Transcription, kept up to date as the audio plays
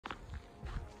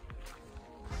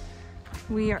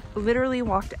We literally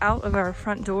walked out of our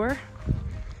front door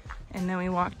and then we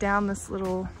walked down this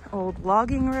little old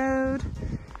logging road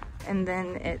and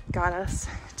then it got us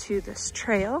to this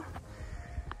trail.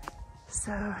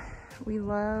 So we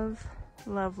love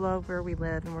where we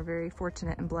live, and we're very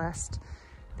fortunate and blessed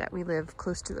that we live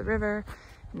close to the river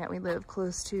and that we live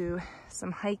close to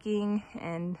some hiking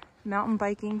and mountain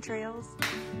biking trails.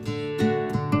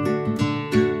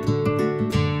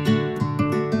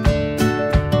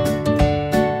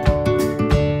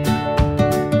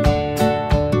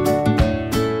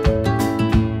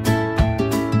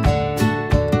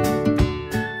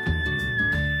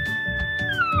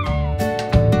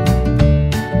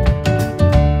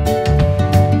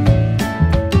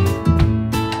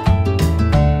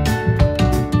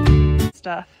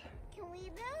 Stuff. Can we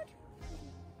build?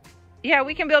 Yeah,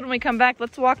 we can build when we come back.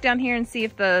 Let's walk down here and see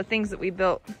if the things that we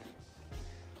built.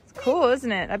 It's cool,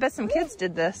 isn't it? I bet some kids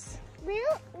did this. We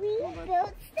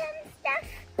built some stuff.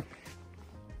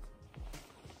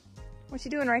 What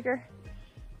you doing, Riker?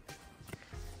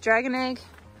 Dragon egg?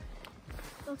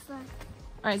 Looks like. All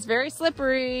right, it's very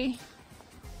slippery.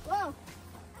 Whoa.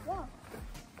 Whoa.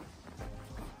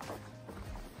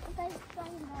 It's like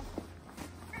going back.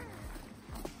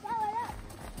 Blow it up.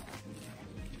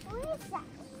 What is that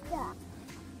stuff?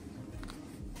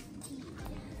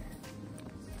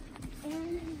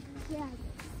 And yeah.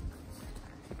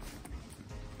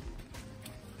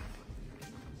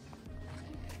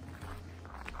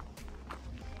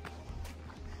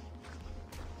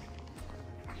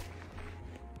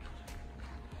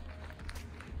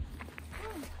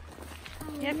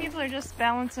 Yeah, people are just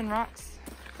balancing rocks.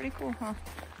 Pretty cool, huh?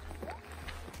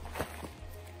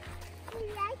 We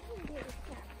like to do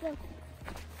stuff.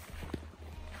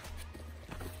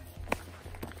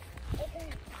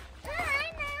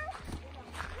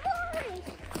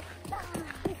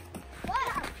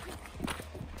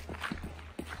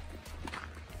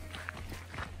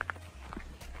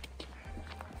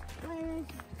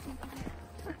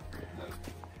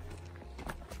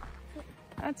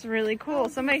 That's really cool.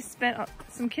 Some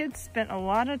kids spent a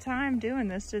lot of time doing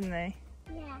this, didn't they?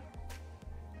 Yeah.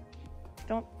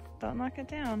 Don't knock it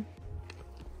down.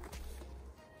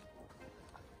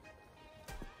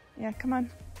 Yeah, come on.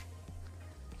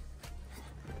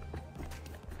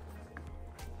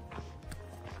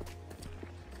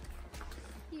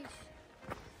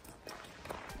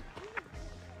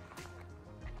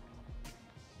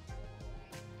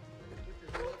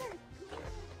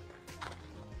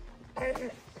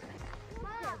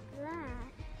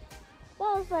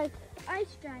 Well, it's like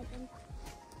ice dragon.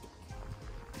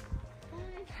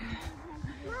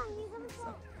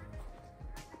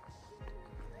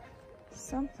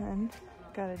 Something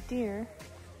got a deer.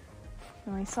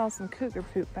 And we saw some cougar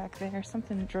poop back there.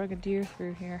 Something drug a deer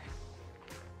through here.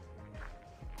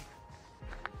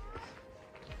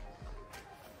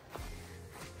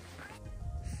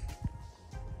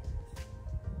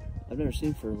 I've never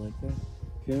seen fur like that.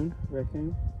 Coon?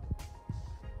 Raccoon?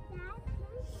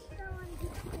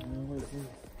 More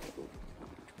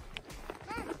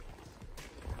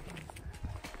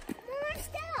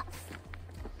stuff.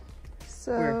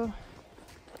 So Where?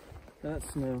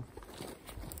 That's snow.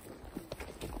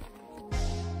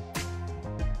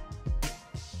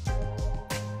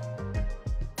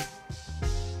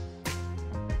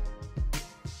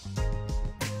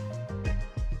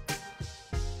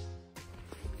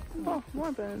 oh,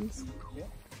 more bones. Yeah.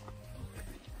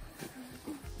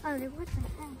 Oh, what the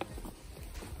heck?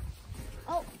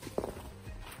 Oh.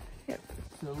 Yep.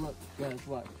 So look, guys,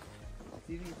 what?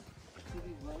 See these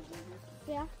legs over here?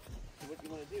 Yeah. So what you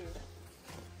want to do is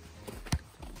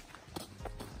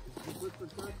just look for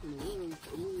tracks in the woods,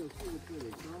 and then you'll see which way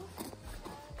they cross.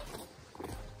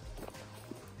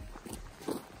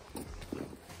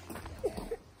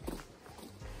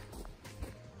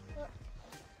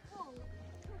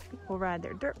 People ride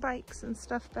their dirt bikes and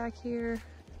stuff back here.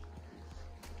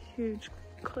 Huge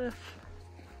cliff.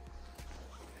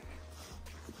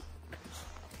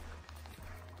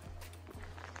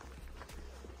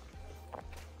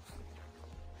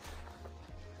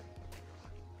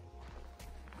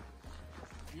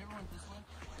 You ever went this way?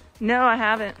 No, I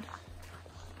haven't.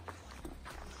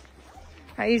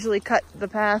 I usually cut the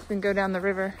path and go down the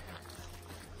river.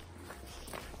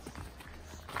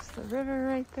 There's the river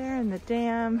right there and the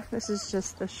dam. This is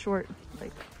just a short,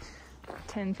 like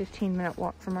 10-15 minute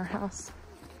walk from our house.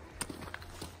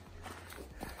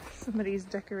 Somebody's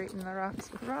decorating the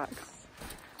rocks with rocks.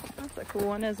 That's a cool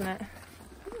one, isn't it?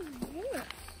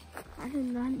 I did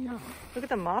not know. Look at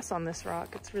the moss on this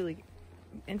rock. It's really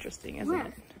interesting, isn't Where?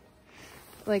 it?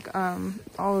 Like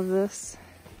all of this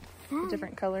The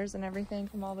different colors and everything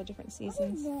from all the different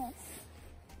seasons.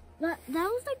 That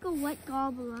was like a wet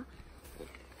gobbler.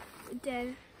 It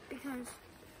did because.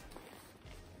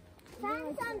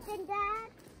 Find something, Dad.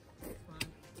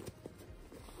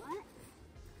 What?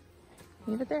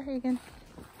 Leave it there, Hagen.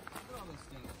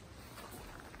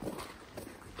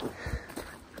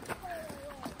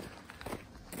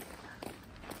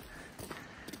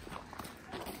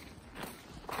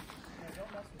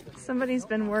 Somebody's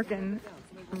been working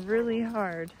really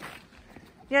hard.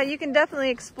 Yeah, you can definitely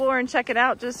explore and check it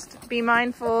out. Just be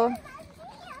mindful.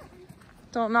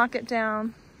 Don't knock it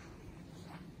down.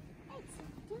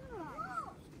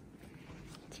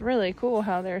 It's really cool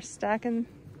how they're stacking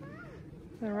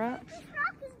the rocks. This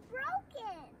rock is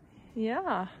broken.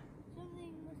 Yeah.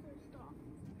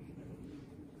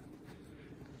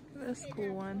 This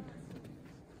cool one.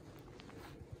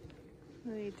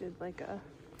 They did like a.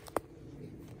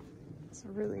 It's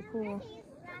really cool.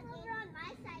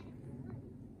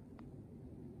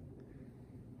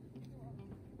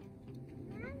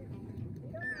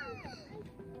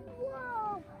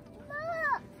 Whoa!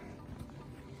 Look!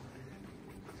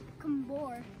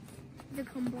 Kumbor. The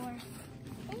Kumbor.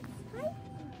 It's spicy.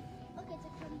 Look, it's a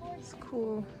Kumbor. It's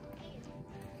cool.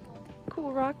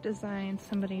 Cool rock design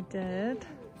somebody did.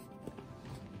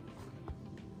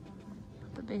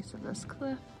 At the base of this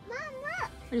cliff. Mom, look!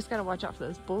 We just gotta watch out for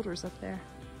those boulders up there.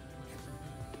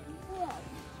 Whoa.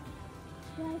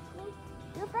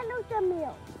 Look at the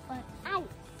milk. But ice.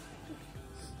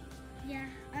 Yeah,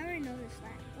 I already noticed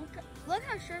that. Look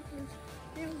how sharp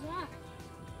those are.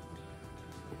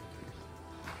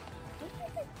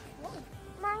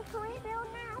 Mom, can we build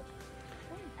now?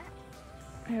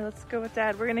 Here, let's go with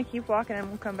Dad. We're gonna keep walking and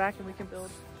we'll come back and we can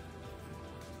build.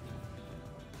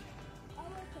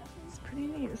 It's pretty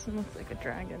neat. This one looks like a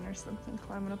dragon or something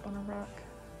climbing up on a rock.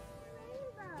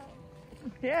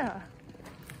 Yeah.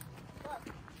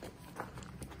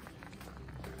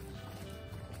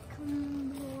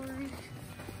 Come on.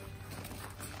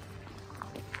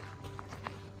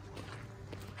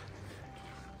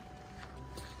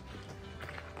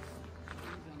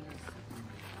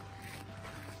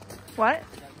 What?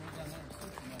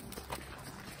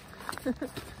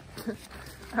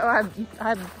 Oh,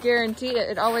 I guarantee it.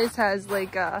 It always has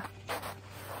like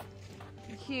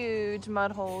huge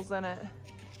mud holes in it.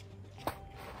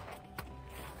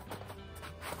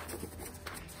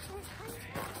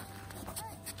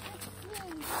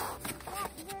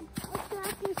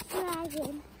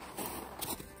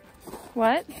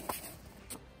 What?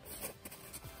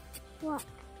 What?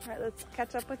 All right, let's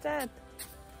catch up with Dad.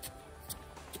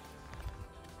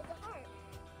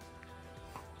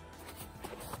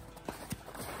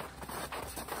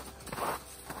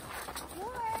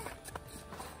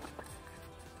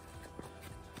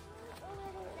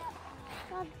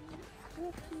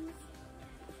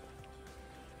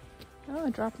 Oh, a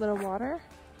droplet of water.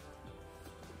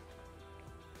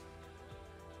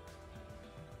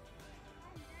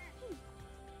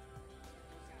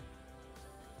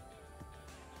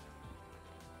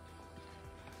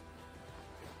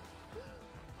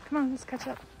 Come on, let's catch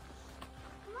up.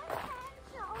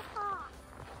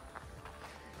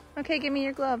 Okay, give me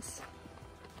your gloves.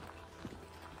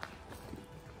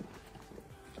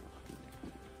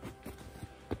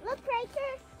 Look, Raker.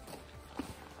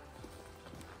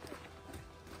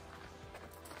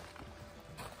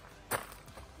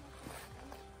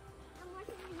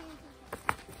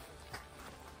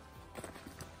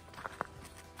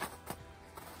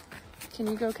 Can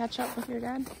you go catch up with your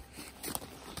dad?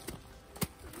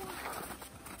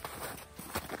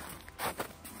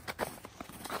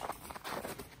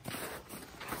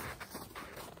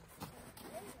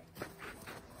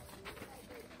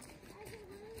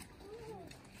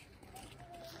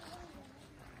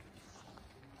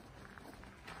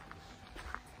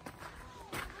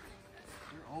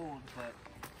 You're old, but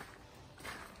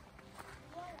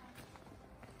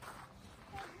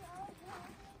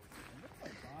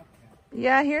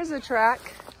Yeah, here's a track.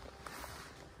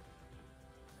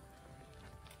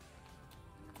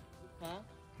 huh?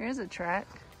 Here's a track.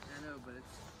 I know, but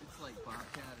it's like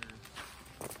bobcat or.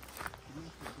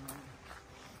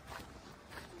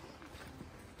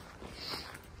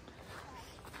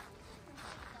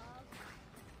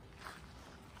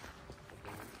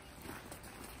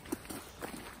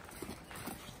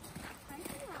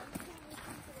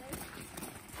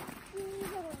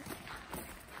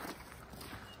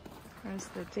 There's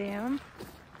the dam.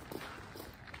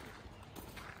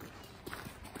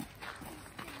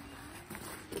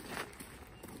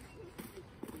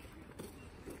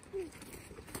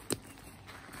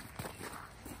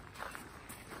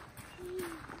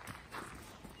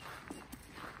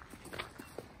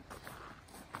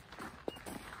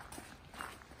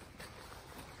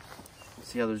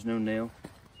 See how there's no nail?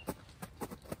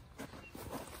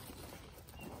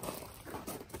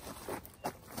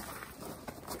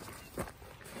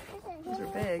 Those are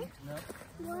big.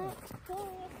 What?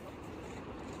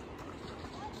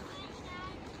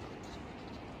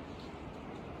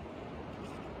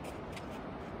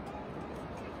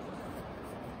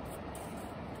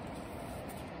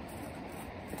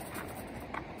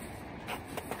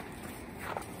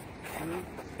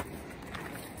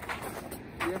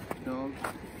 Yeah, dog.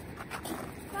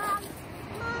 Mom,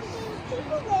 do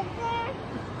people live there?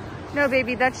 No,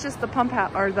 baby, that's just the pump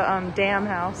house or the dam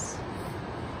house.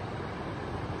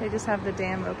 They just have the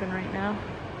dam open right now.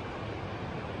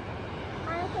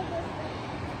 I don't think it's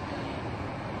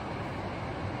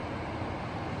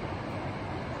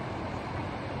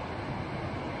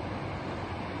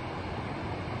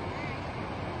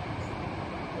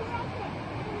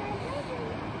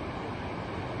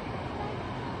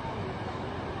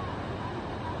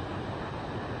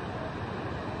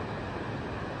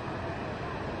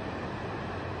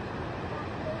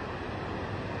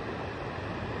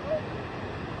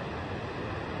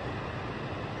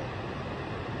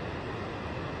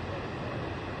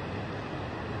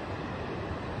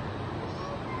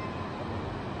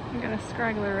We got a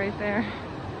straggler right there.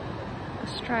 A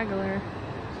straggler.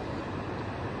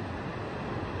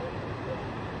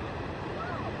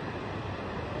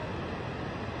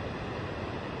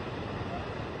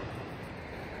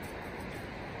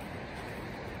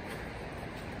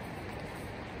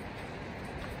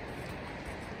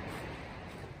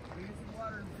 Use the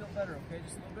water and feel better, okay?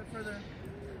 Just a little bit further.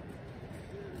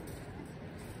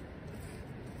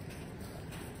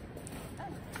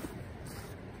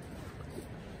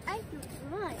 I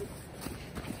don't like.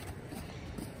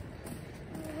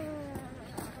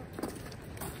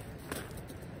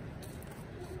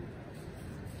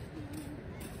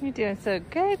 You're doing so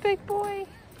good, big boy.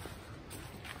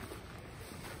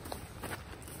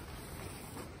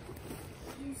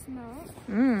 You smell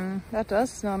it? That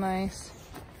does smell nice.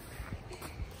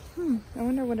 I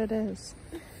wonder what it is.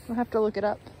 We'll have to look it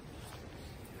up.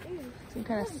 Some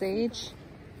kind of sage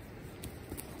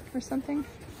or something.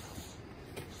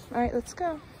 All right, let's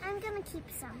go. I'm gonna keep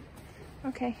some.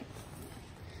 Okay.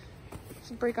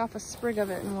 Just break off a sprig of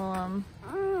it and we'll I'm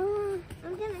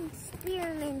gonna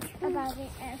experiment about it.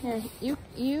 Here,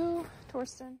 you,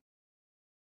 Torsten.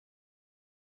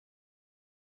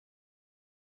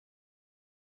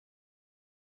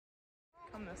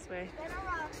 Come this way.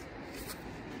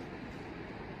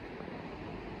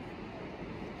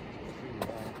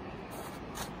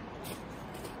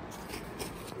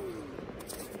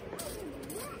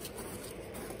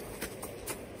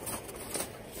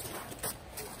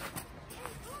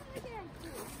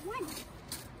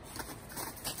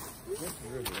 This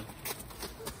river.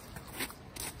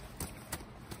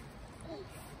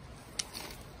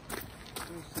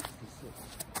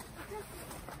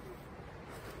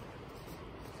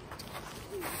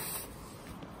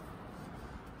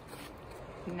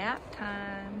 Nap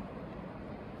time.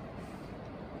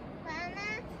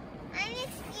 Mama, I'm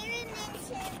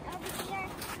experimenting over here.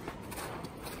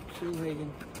 Cool,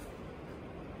 Hagen.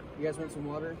 You guys want some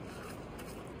water?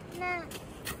 No.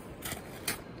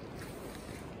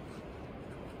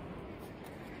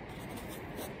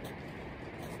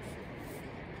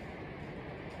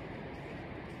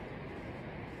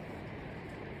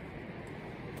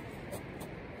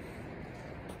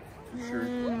 Sure.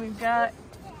 And we've got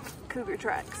cougar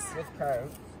tracks With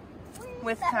coyotes.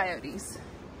 with coyotes.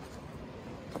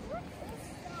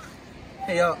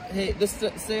 Hey, y'all. Hey, this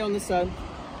stay on this side.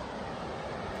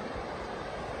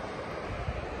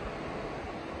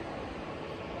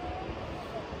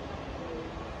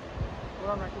 Hold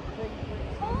on, right,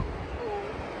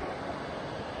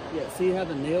 yeah, see how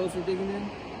the nails are digging in?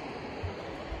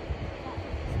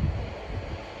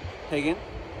 Hagen.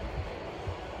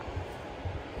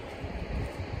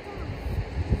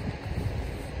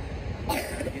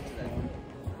 Get to that one.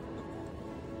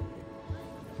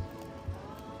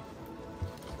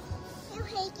 You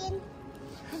Hagen.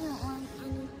 I don't want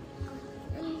any.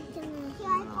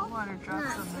 Water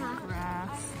drops on the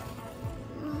grass.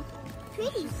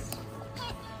 Pretty.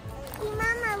 Hey,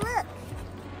 Mama, look.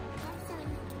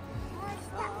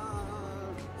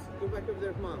 Go back over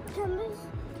there with Mom. Tumbers.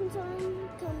 Can someone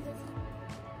tumbers?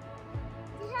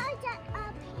 Did I get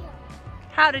up here?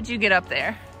 How did you get up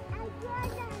there? I tried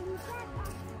and got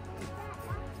up.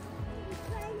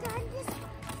 And I just...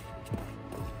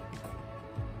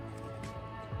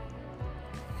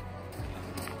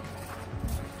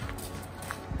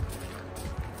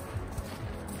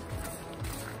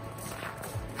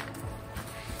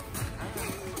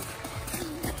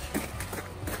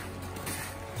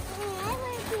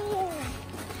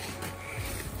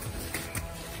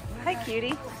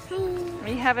 cutie. Are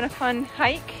you having a fun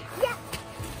hike? Yeah.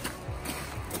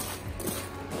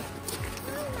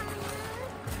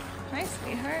 Hi,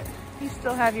 sweetheart. You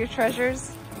still have your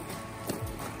treasures.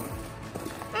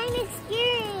 I'm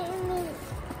experimenting.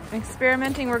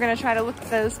 Experimenting, we're going to try to look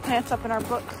those plants up in our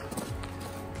book.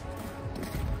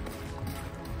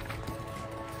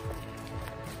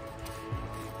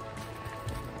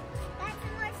 That's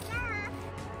some more stuff.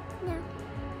 No.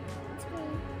 It's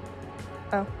green.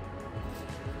 Oh.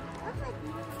 Looks like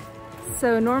more.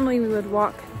 So normally we would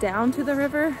walk down to the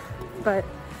river, but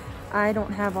I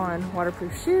don't have on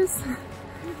waterproof shoes.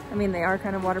 I mean, they are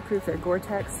kind of waterproof, they're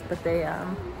Gore-Tex, but they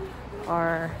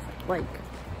are like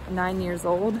 9 years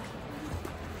old.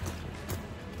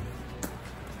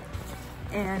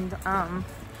 And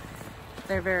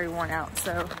they're very worn out,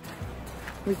 so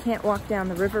we can't walk down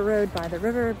the river road by the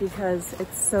river because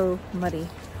it's so muddy.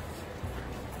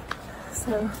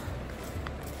 So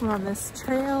we're on this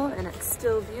trail and it's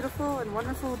still beautiful and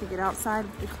wonderful to get outside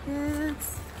with the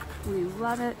kids. We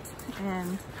love it,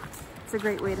 and it's a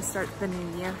great way to start the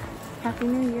new year. Happy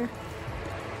New Year.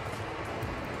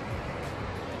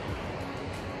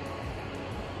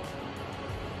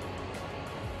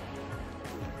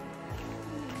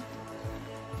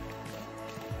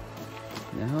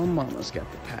 Now Mama's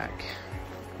got the pack.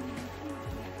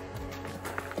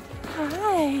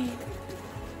 Hi.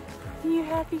 You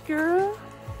happy, girl?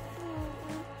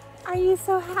 Are you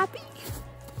so happy?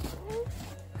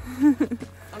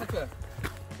 Annika!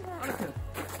 Annika!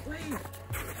 Wait!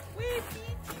 Wait!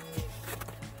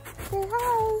 Say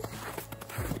hi.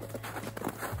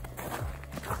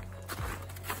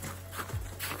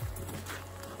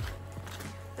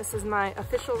 This is my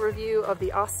official review of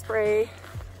the Osprey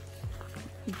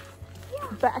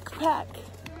backpack.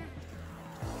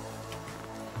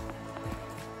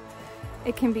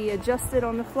 It can be adjusted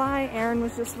on the fly. Erin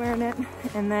was just wearing it,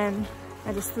 and then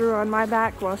I just threw her on my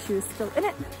back while she was still in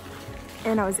it,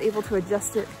 and I was able to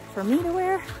adjust it for me to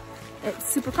wear. It's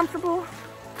super comfortable.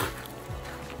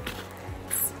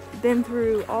 It's been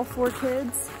through all 4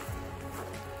 kids.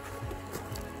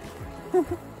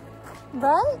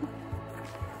 Right?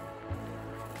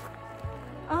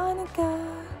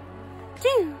 Annika.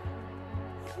 Choo.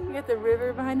 We got the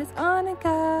river behind us.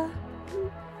 Annika.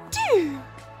 Choo.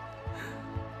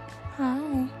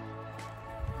 Hi.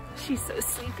 She's so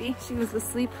sleepy. She was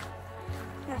asleep.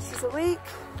 Now she's awake.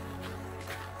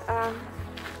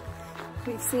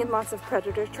 We've seen lots of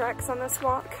predator tracks on this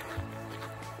walk.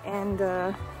 And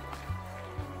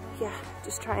yeah,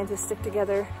 just trying to stick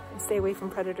together and stay away from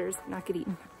predators, not get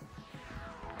eaten.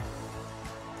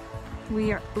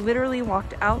 We are literally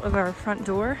walked out of our front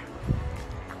door,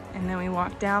 and then we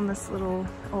walked down this little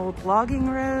old logging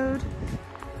road,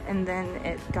 and then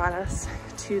it got us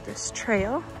to this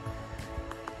trail.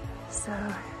 So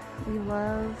we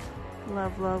love,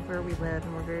 love, love where we live,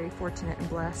 and we're very fortunate and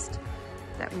blessed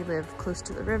that we live close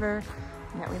to the river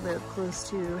and that we live close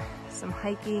to some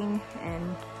hiking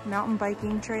and mountain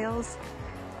biking trails.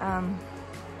 A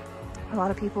lot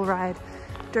of people ride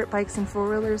dirt bikes and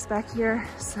 4-wheelers back here,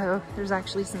 so there's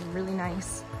actually some really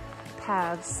nice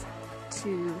paths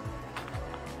to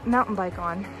mountain bike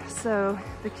on. So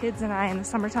the kids and I in the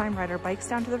summertime ride our bikes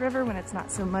down to the river when it's not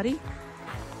so muddy,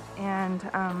 and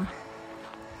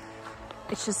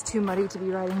it's just too muddy to be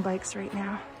riding bikes right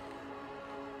now.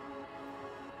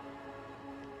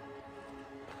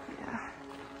 Yeah,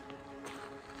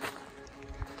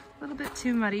 a little bit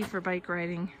too muddy for bike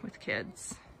riding with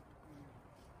kids.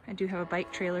 I do have a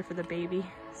bike trailer for the baby,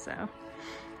 so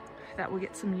that will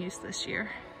get some use this year.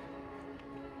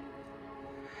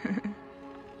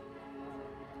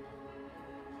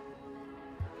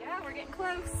 Yeah, we're getting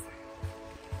close.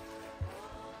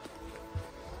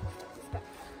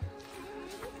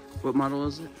 What model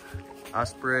is it?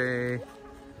 Osprey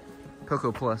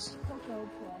Coco Plus. Coco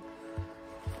Plus.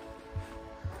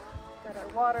 Got our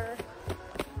water,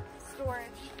 storage.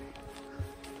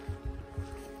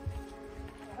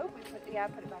 I hope we put, yeah, I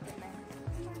put it back in there.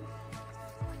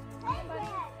 Hey, buddy.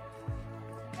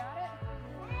 You got it?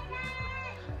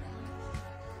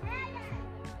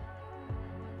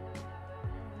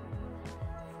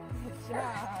 Good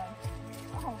job.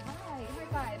 All right, high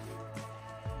five.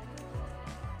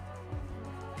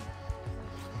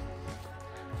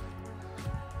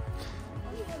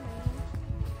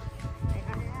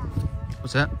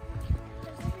 What's that?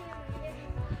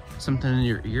 Something in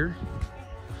your ear?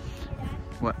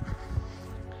 What?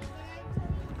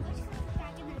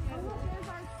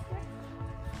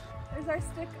 There's our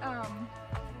stick,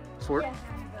 Fort? yeah.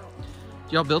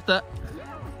 Y'all built that?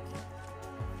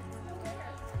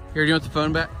 Here, do you want the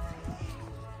phone back?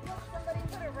 Somebody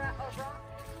put a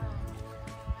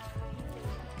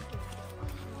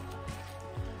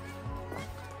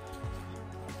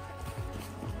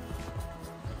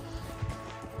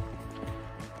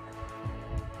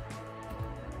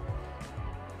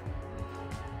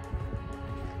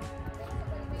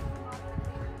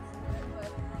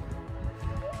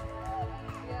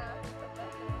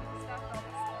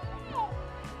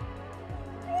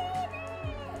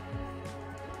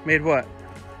Made what?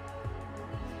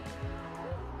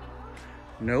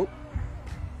 Nope.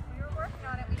 We were working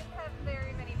on it. We didn't have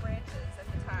very many branches at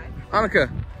the time. Annika!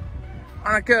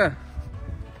 Annika!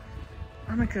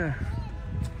 Annika!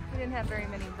 We didn't have very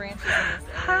many branches in this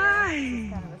area. Hi!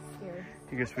 It's kind of a scary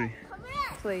You go, sweetie.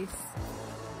 place. Is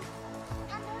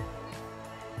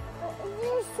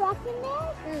there a truck in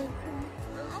there?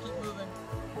 Let's keep moving.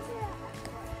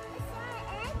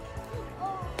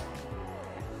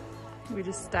 We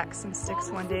just stacked some sticks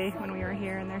one day when we were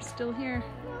here, and they're still here.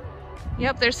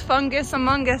 Yep, there's fungus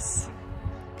among us.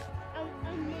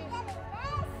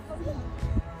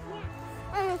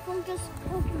 Fungus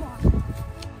Pokemon.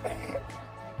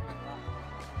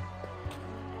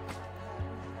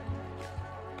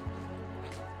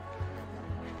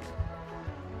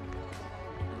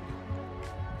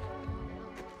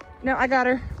 No, I got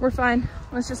her. We're fine.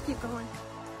 Let's just keep going.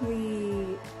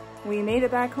 We made it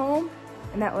back home,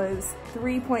 and that was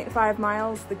 3.5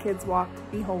 miles the kids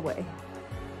walked the whole way.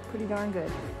 Pretty darn good.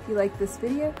 If you like this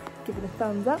video, give it a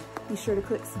thumbs up. Be sure to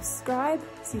click subscribe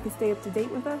so you can stay up to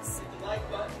date with us.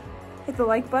 Hit the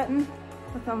like button,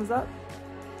 a thumbs up.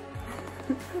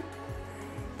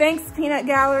 Thanks, Peanut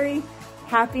Gallery.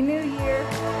 Happy New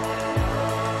Year.